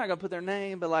 well, I'm not going to put their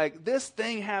name, but like, this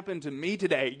thing happened to me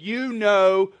today. You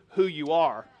know who you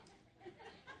are.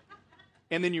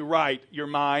 And then you write your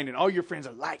mind, and all your friends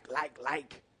are like.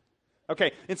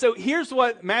 Okay, and so here's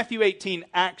what Matthew 18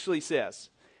 actually says.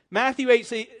 Matthew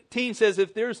 18 says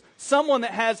if there's someone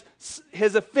that has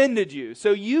offended you,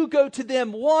 so you go to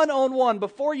them one-on-one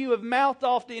before you have mouthed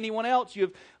off to anyone else, you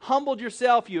have humbled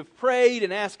yourself, you have prayed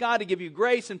and asked God to give you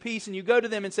grace and peace, and you go to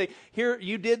them and say, here,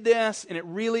 you did this, and it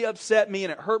really upset me,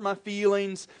 and it hurt my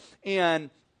feelings, and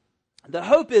the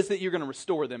hope is that you're going to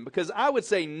restore them, because I would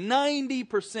say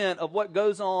 90% of what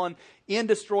goes on in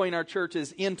destroying our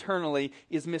churches internally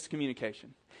is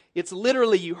miscommunication. It's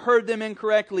literally you heard them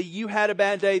incorrectly, you had a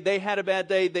bad day, they had a bad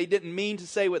day, they didn't mean to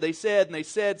say what they said, and they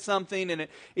said something, and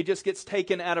it just gets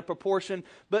taken out of proportion.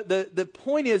 But the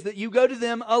point is that you go to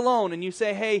them alone, and you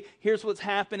say, hey, here's what's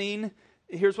happening,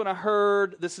 here's what I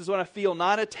heard, this is what I feel,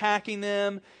 not attacking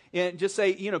them, and just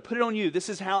say, put it on you. This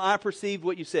is how I perceived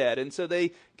what you said. And so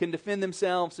they can defend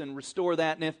themselves and restore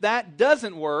that. And if that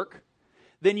doesn't work,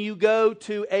 then you go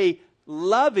to a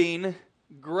loving,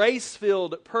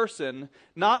 grace-filled person,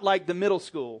 not like the middle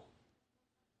school.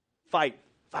 Fight.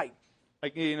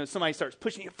 Like, somebody starts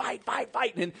pushing you, fight,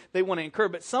 and they want to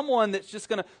encourage. But someone that's just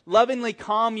going to lovingly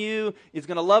calm you, is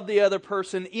going to love the other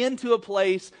person into a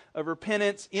place of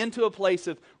repentance, into a place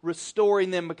of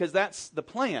restoring them, because that's the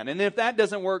plan. And if that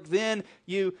doesn't work, then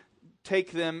you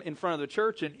take them in front of the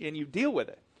church and you deal with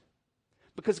it.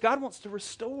 Because God wants to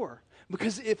restore.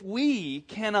 Because if we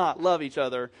cannot love each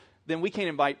other, then we can't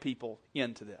invite people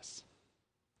into this.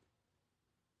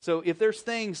 So if there's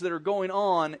things that are going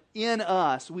on in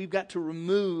us, we've got to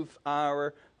remove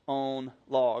our own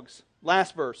logs.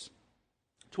 Last verse,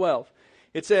 12.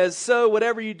 It says, so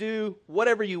whatever you do,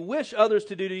 whatever you wish others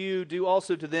to do to you, do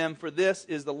also to them, for this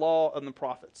is the law of the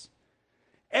prophets.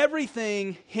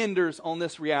 Everything hinders on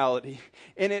this reality.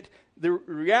 And the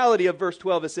reality of verse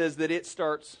 12, it says that it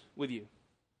starts with you.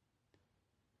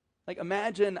 Like,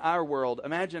 imagine our world,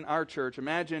 imagine our church,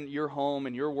 imagine your home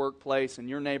and your workplace and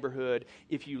your neighborhood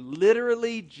if you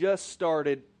literally just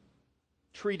started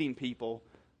treating people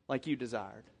like you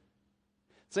desired.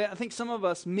 So I think some of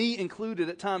us, me included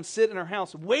at times, sit in our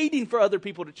house waiting for other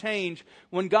people to change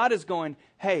when God is going,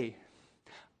 hey,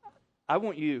 I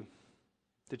want you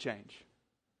to change.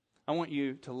 I want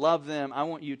you to love them. I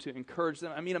want you to encourage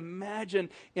them. I mean, imagine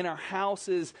in our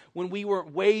houses when we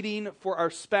weren't waiting for our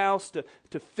spouse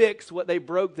to fix what they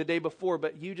broke the day before,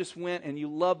 but you just went and you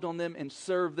loved on them and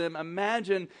served them.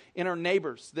 Imagine in our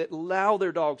neighbors that allow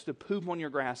their dogs to poop on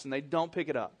your grass and they don't pick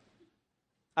it up.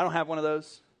 I don't have one of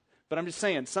those, but I'm just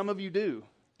saying, some of you do,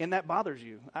 and that bothers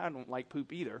you. I don't like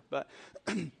poop either, but...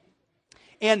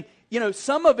 And,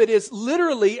 some of it is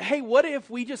literally, hey, what if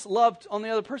we just loved on the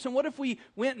other person? What if we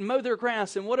went and mowed their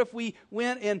grass? And what if we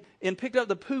went and picked up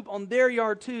the poop on their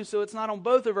yard too, so it's not on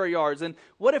both of our yards? And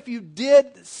what if you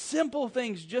did simple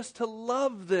things just to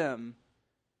love them?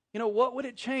 What would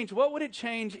it change? What would it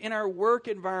change in our work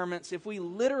environments if we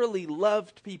literally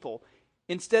loved people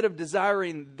instead of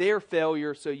desiring their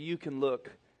failure so you can look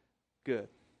good?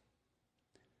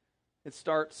 It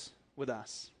starts with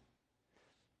us.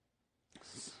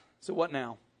 So what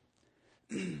now?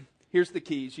 Here's the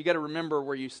keys. You got to remember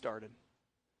where you started.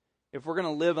 If we're going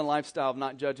to live a lifestyle of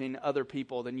not judging other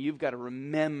people, then you've got to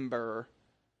remember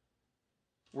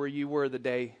where you were the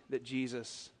day that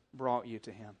Jesus brought you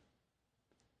to Him.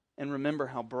 And remember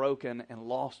how broken and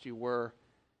lost you were.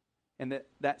 And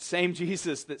that same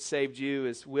Jesus that saved you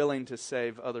is willing to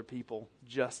save other people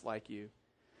just like you.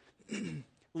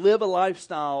 Live a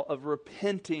lifestyle of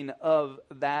repenting of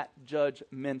that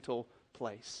judgmental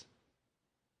place.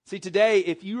 See, today,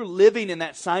 if you're living in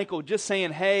that cycle, just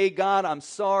saying, hey, God, I'm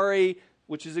sorry,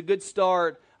 which is a good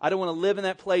start. I don't want to live in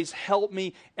that place. Help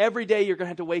me. Every day you're going to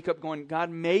have to wake up going, God,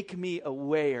 make me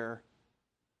aware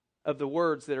of the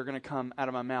words that are going to come out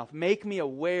of my mouth. Make me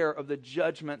aware of the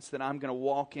judgments that I'm going to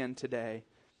walk in today.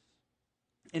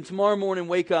 And tomorrow morning,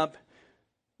 wake up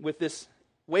with this,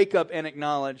 wake up and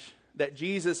acknowledge that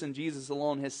Jesus and Jesus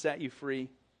alone has set you free,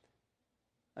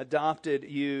 adopted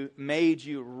you, made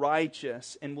you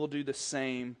righteous, and will do the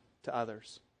same to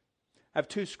others. I have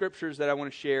two scriptures that I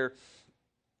want to share,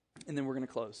 and then we're going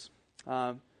to close.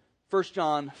 1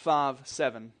 John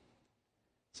 5:7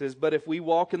 says, "But if we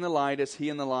walk in the light as He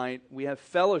in the light, we have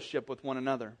fellowship with one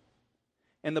another.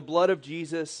 And the blood of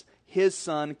Jesus, His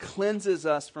Son, cleanses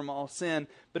us from all sin.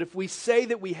 But if we say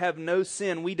that we have no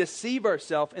sin, we deceive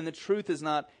ourselves, and the truth is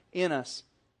not in us."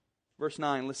 Verse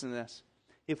 9, listen to this.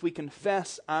 "If we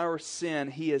confess our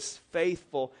sin, He is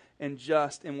faithful and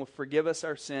just and will forgive us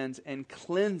our sins and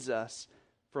cleanse us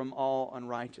from all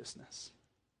unrighteousness."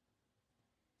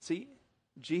 See,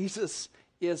 Jesus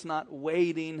is not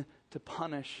waiting to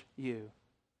punish you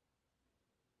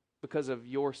because of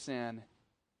your sin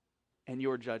and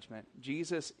your judgment.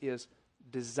 Jesus is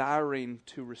desiring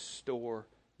to restore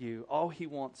you. All He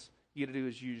wants you to do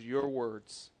is use your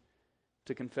words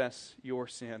to confess your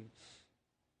sin.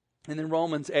 And then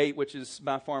Romans 8, which is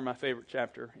by far my favorite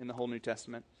chapter in the whole New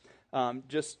Testament.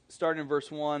 Just starting in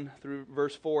verse 1 through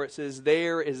verse 4, it says,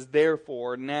 "There is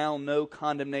therefore now no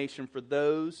condemnation for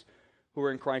those who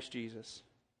are in Christ Jesus.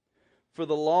 For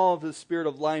the law of the Spirit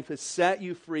of life has set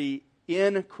you free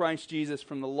in Christ Jesus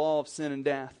from the law of sin and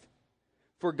death.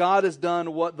 For God has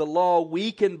done what the law,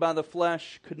 weakened by the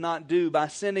flesh, could not do, by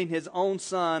sending His own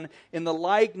Son in the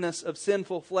likeness of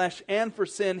sinful flesh, and for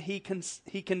sin He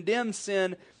condemned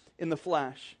sin in the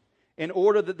flesh, in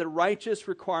order that the righteous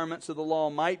requirements of the law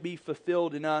might be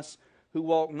fulfilled in us who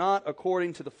walk not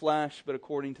according to the flesh, but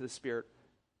according to the Spirit."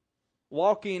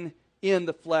 Walking in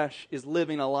the flesh is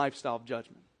living a lifestyle of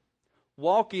judgment.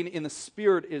 Walking in the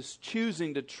Spirit is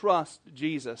choosing to trust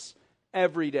Jesus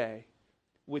every day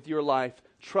with your life,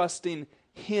 trusting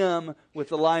Him with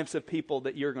the lives of people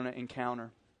that you're going to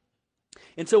encounter.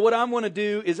 And so what I want to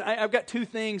do is, I've got two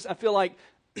things I feel like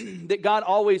that God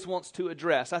always wants to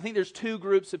address. I think there's two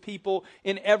groups of people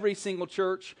in every single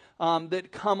church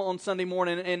that come on Sunday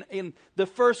morning. And the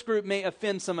first group may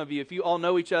offend some of you. If you all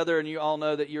know each other and you all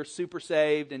know that you're super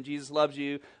saved and Jesus loves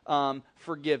you,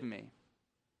 forgive me.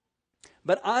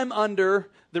 But I'm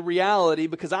under the reality,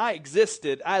 because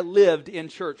I lived in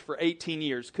church for 18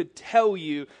 years, could tell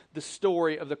you the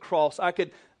story of the cross. I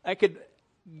could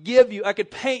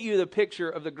paint you the picture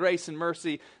of the grace and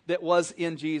mercy that was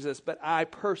in Jesus, but I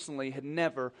personally had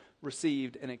never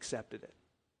received and accepted it.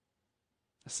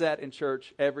 I sat in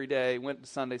church every day, went to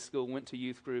Sunday school, went to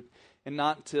youth group, and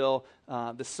not until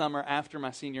the summer after my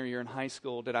senior year in high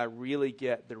school did I really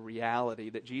get the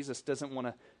reality that Jesus doesn't want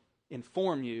to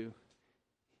inform you.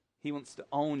 He wants to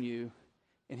own you,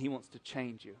 and He wants to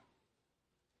change you.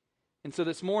 And so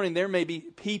this morning, there may be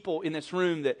people in this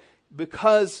room that,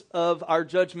 because of our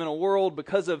judgmental world,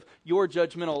 because of your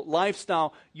judgmental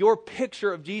lifestyle, your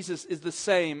picture of Jesus is the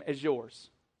same as yours.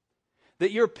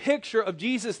 That your picture of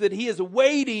Jesus, that He is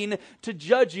waiting to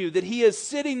judge you, that He is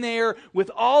sitting there with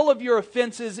all of your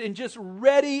offenses and just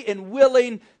ready and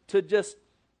willing to just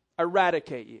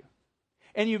eradicate you.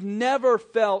 And you've never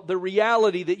felt the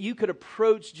reality that you could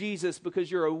approach Jesus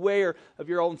because you're aware of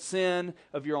your own sin,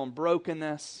 of your own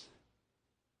brokenness.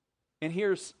 And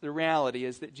here's the reality,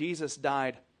 is that Jesus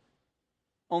died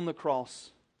on the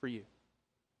cross for you.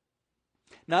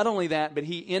 Not only that, but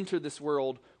He entered this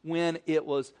world when it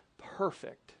was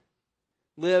perfect.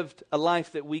 Lived a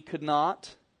life that we could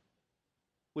not.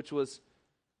 which was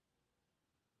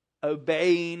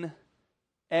obeying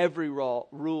every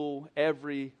rule,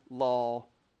 every law,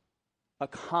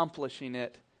 accomplishing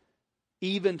it,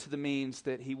 even to the means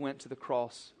that he went to the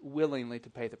cross willingly to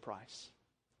pay the price.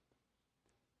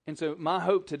 And so my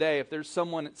hope today, if there's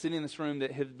someone sitting in this room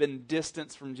that has been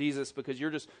distanced from Jesus because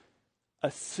you're just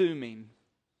assuming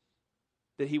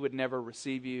that he would never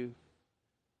receive you,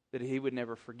 that he would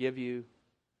never forgive you,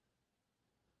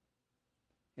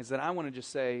 is that I want to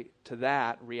just say to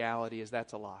that reality is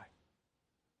that's a lie.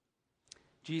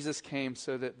 Jesus came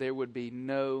so that there would be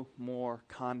no more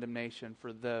condemnation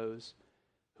for those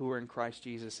who are in Christ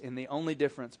Jesus. And the only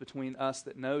difference between us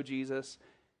that know Jesus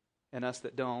and us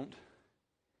that don't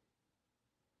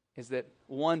is that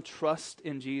one trusts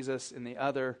in Jesus and the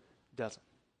other doesn't.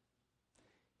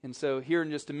 And so here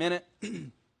in just a minute,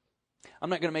 I'm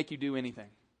not going to make you do anything.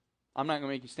 I'm not going to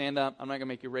make you stand up. I'm not going to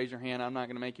make you raise your hand. I'm not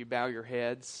going to make you bow your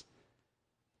heads.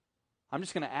 I'm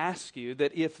just going to ask you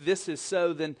that if this is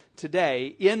so, then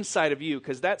today, inside of you,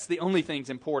 because that's the only thing that's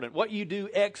important. What you do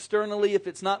externally, if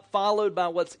it's not followed by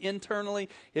what's internally,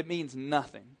 it means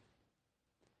nothing.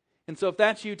 And so if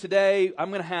that's you today, I'm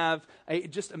going to have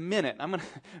just a minute. I'm going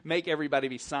to make everybody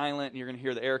be silent, and you're going to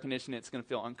hear the air conditioning. It's going to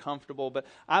feel uncomfortable. But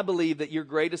I believe that your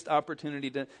greatest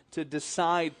opportunity to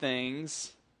decide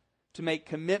things, to make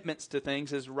commitments to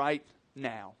things, is right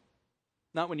now.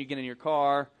 Not when you get in your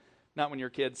car, not when your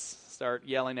kids start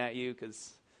yelling at you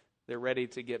because they're ready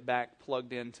to get back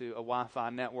plugged into a Wi-Fi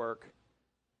network,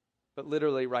 but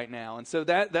literally right now. And so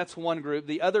that's one group.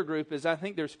 The other group is, I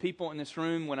think there's people in this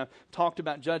room, when I've talked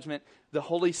about judgment, the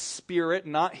Holy Spirit,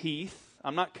 not Heath,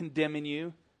 I'm not condemning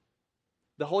you.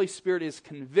 The Holy Spirit is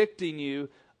convicting you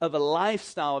of a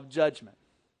lifestyle of judgment.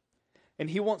 And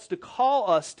He wants to call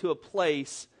us to a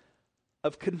place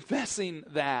of confessing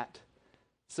that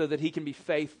so that He can be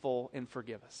faithful and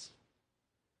forgive us.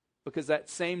 Because that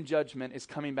same judgment is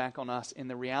coming back on us, and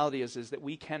the reality is that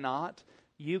we cannot,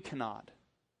 you cannot,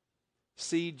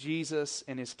 see Jesus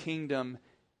and His kingdom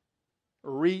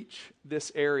reach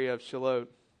this area of Shalot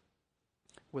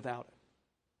without it.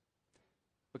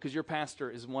 Because your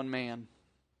pastor is one man,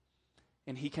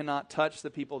 and he cannot touch the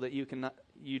people that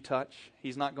you touch.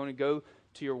 He's not going to go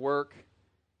to your work.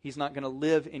 He's not going to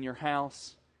live in your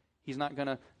house. He's not going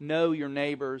to know your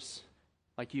neighbors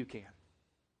like you can.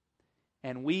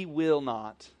 And we will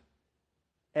not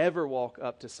ever walk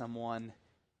up to someone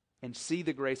and see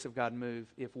the grace of God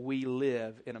move if we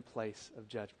live in a place of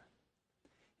judgment.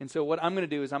 And so what I'm going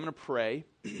to do is I'm going to pray.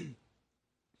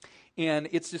 And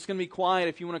it's just going to be quiet.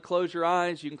 If you want to close your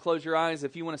eyes, you can close your eyes.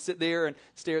 If you want to sit there and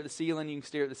stare at the ceiling, you can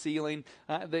stare at the ceiling.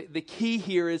 The key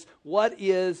here is, what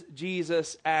is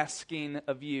Jesus asking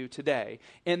of you today?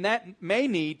 And that may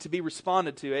need to be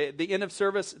responded to. At the end of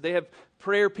service, they have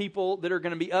prayer people that are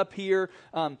going to be up here.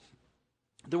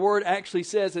 The word actually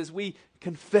says, as we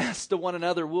confess to one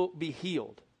another, we'll be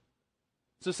healed.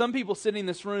 So some people sitting in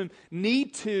this room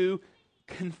need to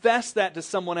confess that to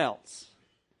someone else.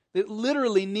 That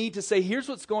literally need to say, here's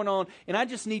what's going on, and I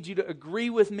just need you to agree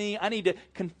with me. I need to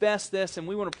confess this, and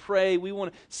we want to pray. We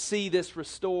want to see this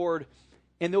restored,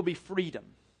 and there'll be freedom.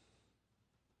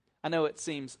 I know it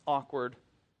seems awkward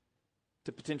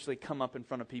to potentially come up in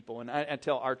front of people, and I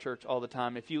tell our church all the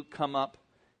time, if you come up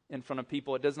in front of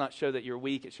people, it does not show that you're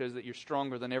weak. It shows that you're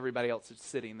stronger than everybody else that's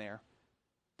sitting there,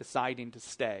 deciding to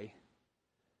stay.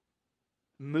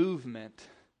 Movement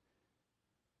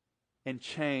and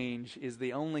change is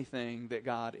the only thing that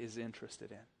God is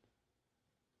interested in.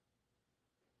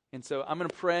 And so I'm going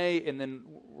to pray, and then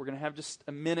we're going to have just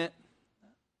a minute.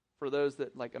 For those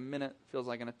that like a minute feels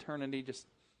like an eternity, just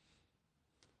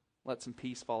let some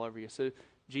peace fall over you. So,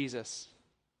 Jesus,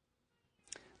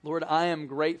 Lord, I am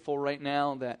grateful right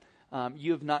now that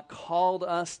you have not called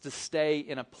us to stay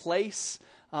in a place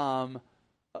that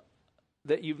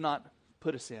you've not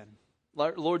put us in.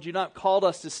 Lord, you've not called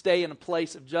us to stay in a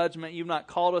place of judgment. You've not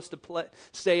called us to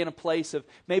stay in a place of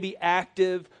maybe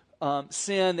active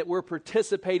sin that we're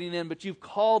participating in, but you've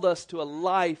called us to a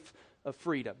life of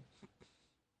freedom.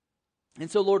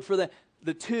 And so, Lord, for the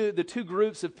two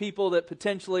groups of people that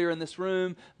potentially are in this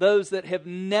room, those that have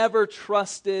never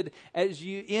trusted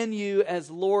in you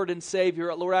as Lord and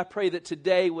Savior, Lord, I pray that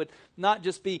today would not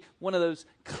just be one of those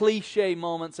cliche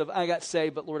moments of I got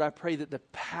saved, but Lord, I pray that the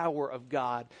power of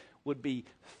God would be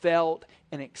felt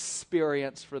and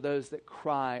experienced for those that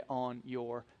cry on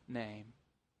your name.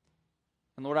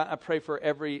 And Lord, I pray for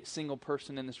every single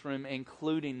person in this room,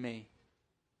 including me,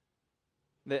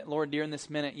 that, Lord, during this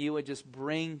minute, you would just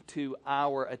bring to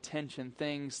our attention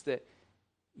things that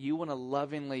you want to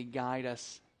lovingly guide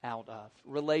us out of,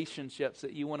 relationships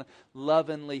that you want to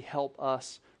lovingly help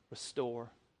us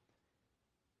restore.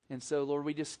 And so, Lord,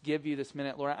 we just give you this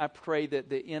minute. Lord, I pray that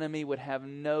the enemy would have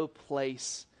no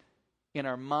place in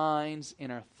our minds, in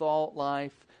our thought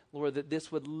life. Lord, that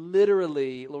this would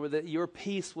literally, Lord, that your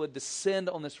peace would descend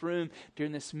on this room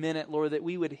during this minute. Lord, that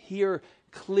we would hear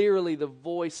clearly the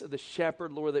voice of the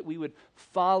shepherd. Lord, that we would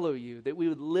follow you, that we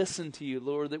would listen to you.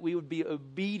 Lord, that we would be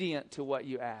obedient to what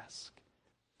you ask.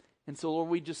 And so, Lord,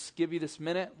 we just give you this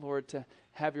minute, Lord, to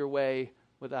have your way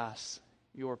with us,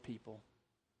 your people.